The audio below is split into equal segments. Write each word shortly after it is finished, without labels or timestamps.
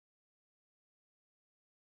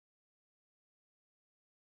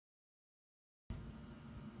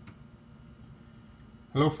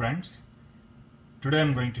Hello friends, today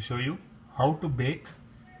I'm going to show you how to bake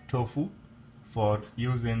tofu for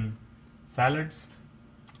use in salads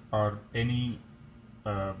or any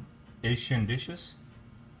Asian dishes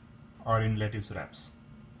or in lettuce wraps.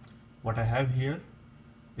 What I have here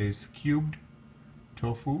is cubed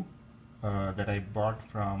tofu that I bought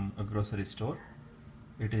from a grocery store.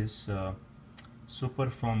 It is super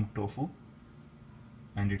firm tofu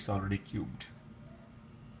and it's already cubed.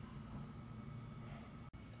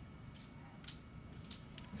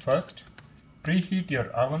 First, preheat your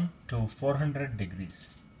oven to 400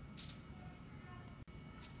 degrees.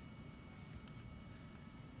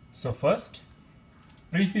 So first,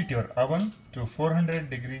 preheat your oven to 400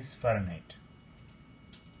 degrees Fahrenheit.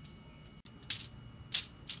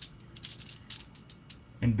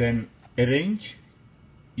 And then arrange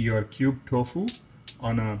your cubed tofu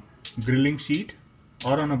on a grilling sheet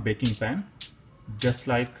or on a baking pan, just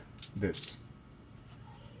like this.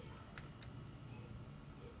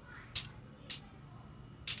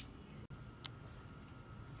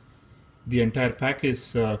 The entire pack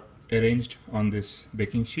is arranged on this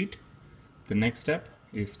baking sheet. The next step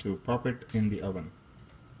is to pop it in the oven.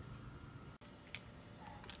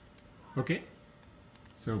 Okay,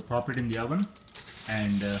 so pop it in the oven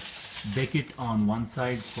and bake it on one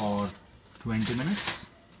side for 20 minutes.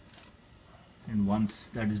 And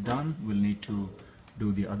once that is done, we'll need to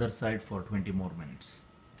do the other side for 20 more minutes.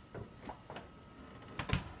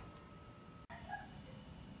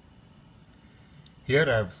 Here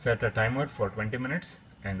I've set a timer for 20 minutes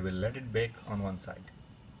and we'll let it bake on one side.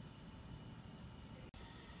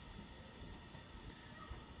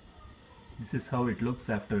 This is how it looks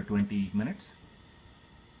after 20 minutes.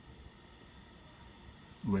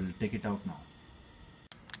 We'll take it out now.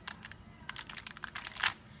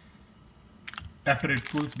 After it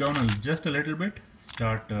cools down just a little bit,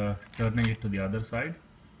 start turning it to the other side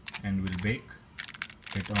and we'll bake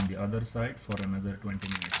it on the other side for another 20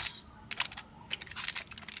 minutes.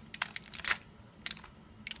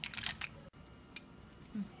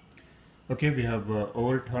 Okay, we have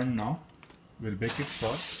overturned now. We'll bake it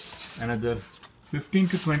for another 15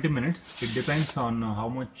 to 20 minutes. It depends on how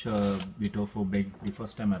much the tofu baked the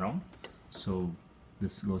first time around. So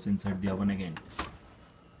this goes inside the oven again.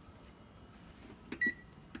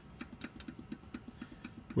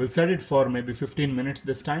 We'll set it for maybe 15 minutes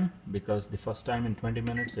this time because the first time in 20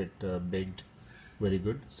 minutes it baked very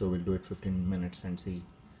good. So we'll do it 15 minutes and see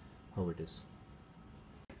how it is.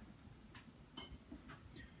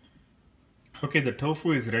 Okay, the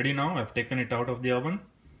tofu is ready now. I've taken it out of the oven.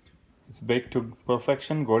 It's baked to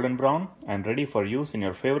perfection, golden brown, and ready for use in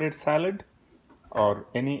your favorite salad or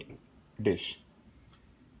any dish.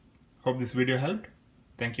 Hope this video helped.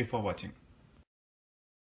 Thank you for watching.